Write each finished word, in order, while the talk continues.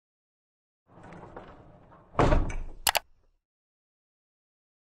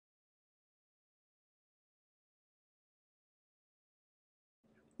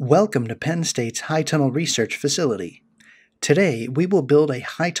Welcome to Penn State's High Tunnel Research Facility. Today, we will build a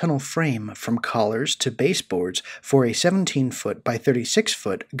high tunnel frame from collars to baseboards for a 17-foot by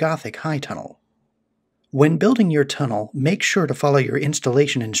 36-foot Gothic high tunnel. When building your tunnel, make sure to follow your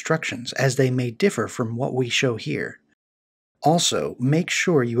installation instructions as they may differ from what we show here. Also, make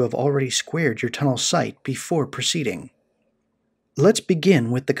sure you have already squared your tunnel site before proceeding. Let's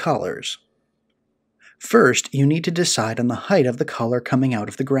begin with the collars. First, you need to decide on the height of the collar coming out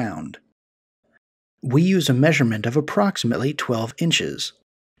of the ground. We use a measurement of approximately 12 inches.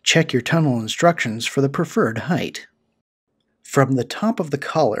 Check your tunnel instructions for the preferred height. From the top of the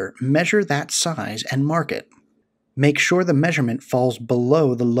collar, measure that size and mark it. Make sure the measurement falls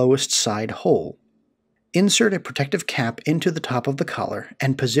below the lowest side hole. Insert a protective cap into the top of the collar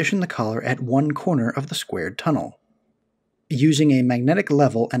and position the collar at one corner of the squared tunnel. Using a magnetic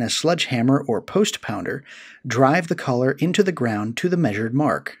level and a sledgehammer or post pounder, drive the collar into the ground to the measured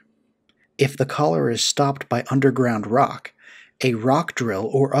mark. If the collar is stopped by underground rock, a rock drill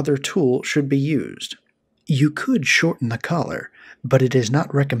or other tool should be used. You could shorten the collar, but it is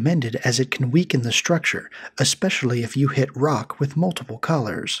not recommended as it can weaken the structure, especially if you hit rock with multiple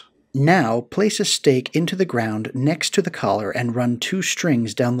collars. Now, place a stake into the ground next to the collar and run 2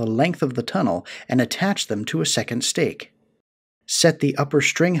 strings down the length of the tunnel and attach them to a second stake. Set the upper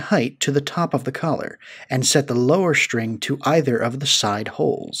string height to the top of the collar, and set the lower string to either of the side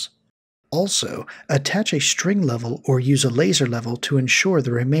holes. Also, attach a string level or use a laser level to ensure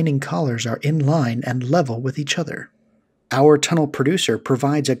the remaining collars are in line and level with each other. Our tunnel producer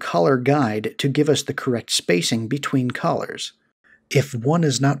provides a collar guide to give us the correct spacing between collars. If one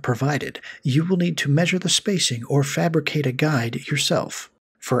is not provided, you will need to measure the spacing or fabricate a guide yourself.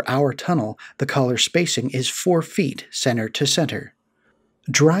 For our tunnel, the collar spacing is 4 feet center to center.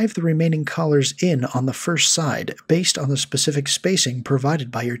 Drive the remaining collars in on the first side based on the specific spacing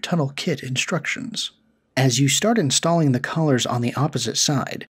provided by your tunnel kit instructions. As you start installing the collars on the opposite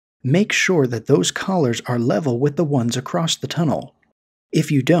side, make sure that those collars are level with the ones across the tunnel.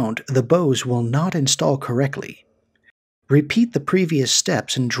 If you don't, the bows will not install correctly. Repeat the previous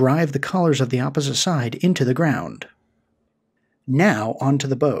steps and drive the collars of the opposite side into the ground. Now onto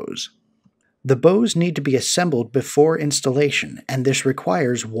the bows. The bows need to be assembled before installation, and this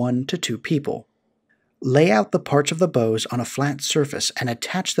requires 1 to 2 people. Lay out the parts of the bows on a flat surface and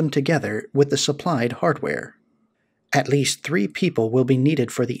attach them together with the supplied hardware. At least 3 people will be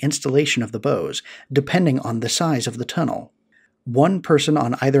needed for the installation of the bows, depending on the size of the tunnel. 1 person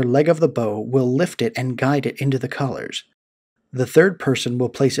on either leg of the bow will lift it and guide it into the collars. The 3rd person will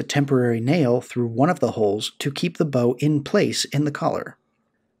place a temporary nail through one of the holes to keep the bow in place in the collar.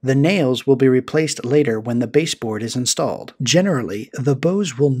 The nails will be replaced later when the baseboard is installed. Generally, the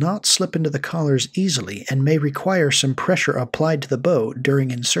bows will not slip into the collars easily and may require some pressure applied to the bow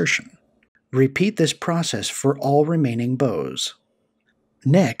during insertion. Repeat this process for all remaining bows.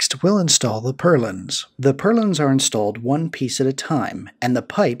 Next, we'll install the purlins. The purlins are installed 1 piece at a time, and the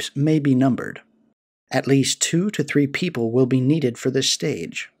pipes may be numbered. At least 2 to 3 people will be needed for this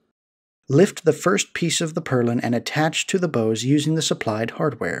stage. Lift the first piece of the purlin and attach to the bows using the supplied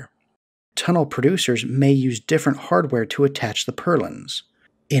hardware. Tunnel producers may use different hardware to attach the purlins.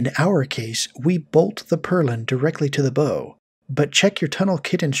 In our case, we bolt the purlin directly to the bow, but check your tunnel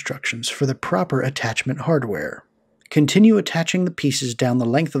kit instructions for the proper attachment hardware. Continue attaching the pieces down the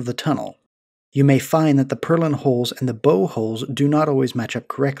length of the tunnel. You may find that the purlin holes and the bow holes do not always match up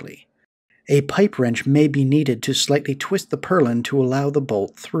correctly. A pipe wrench may be needed to slightly twist the purlin to allow the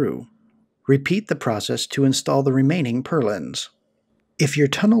bolt through. Repeat the process to install the remaining purlins. If your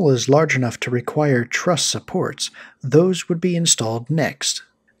tunnel is large enough to require truss supports, those would be installed next.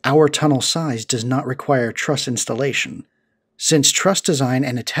 Our tunnel size does not require truss installation. Since truss design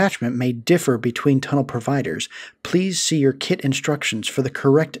and attachment may differ between tunnel providers, please see your kit instructions for the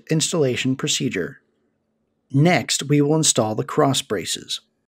correct installation procedure. Next, we will install the cross braces.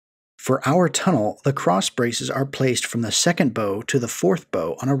 For our tunnel, the cross braces are placed from the 2nd bow to the 4th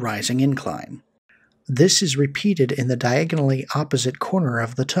bow on a rising incline. This is repeated in the diagonally opposite corner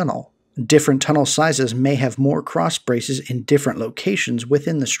of the tunnel. Different tunnel sizes may have more cross braces in different locations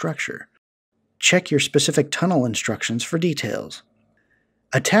within the structure. Check your specific tunnel instructions for details.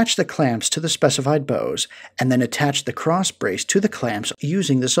 Attach the clamps to the specified bows, and then attach the cross brace to the clamps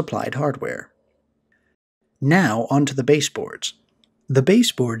using the supplied hardware. Now onto the baseboards. The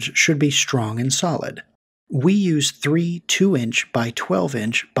baseboards should be strong and solid. We use 3 2-inch by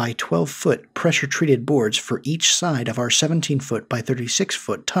 12-inch by 12-foot pressure-treated boards for each side of our 17-foot by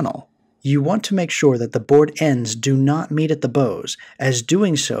 36-foot tunnel. You want to make sure that the board ends do not meet at the bows, as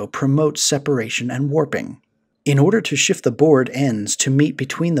doing so promotes separation and warping. In order to shift the board ends to meet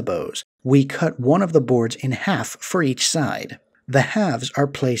between the bows, we cut one of the boards in half for each side. The halves are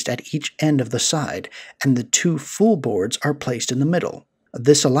placed at each end of the side, and the two full boards are placed in the middle.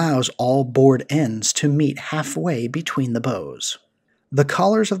 This allows all board ends to meet halfway between the bows. The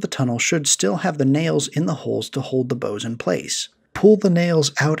collars of the tunnel should still have the nails in the holes to hold the bows in place. Pull the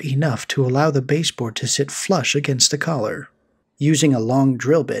nails out enough to allow the baseboard to sit flush against the collar. Using a long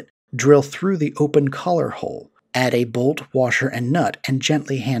drill bit, drill through the open collar hole. Add a bolt, washer, and nut and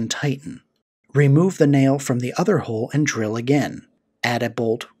gently hand tighten. Remove the nail from the other hole and drill again. Add a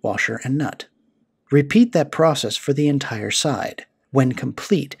bolt, washer, and nut. Repeat that process for the entire side. When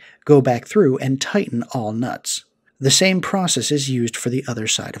complete, go back through and tighten all nuts. The same process is used for the other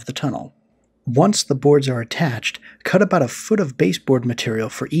side of the tunnel. Once the boards are attached, cut about a foot of baseboard material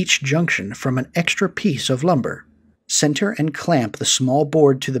for each junction from an extra piece of lumber. Center and clamp the small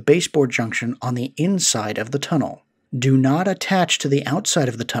board to the baseboard junction on the inside of the tunnel. Do not attach to the outside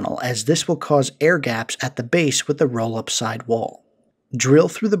of the tunnel, as this will cause air gaps at the base with the roll-up side wall. Drill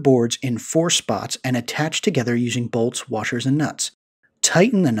through the boards in 4 spots and attach together using bolts, washers, and nuts.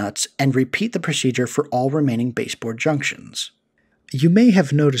 Tighten the nuts and repeat the procedure for all remaining baseboard junctions. You may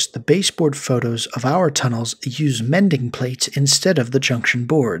have noticed the baseboard photos of our tunnels use mending plates instead of the junction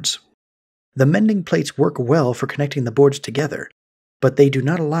boards. The mending plates work well for connecting the boards together, but they do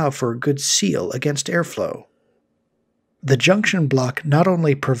not allow for a good seal against airflow. The junction block not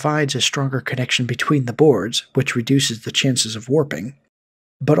only provides a stronger connection between the boards, which reduces the chances of warping,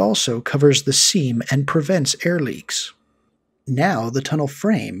 but also covers the seam and prevents air leaks. Now the tunnel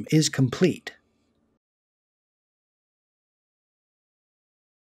frame is complete.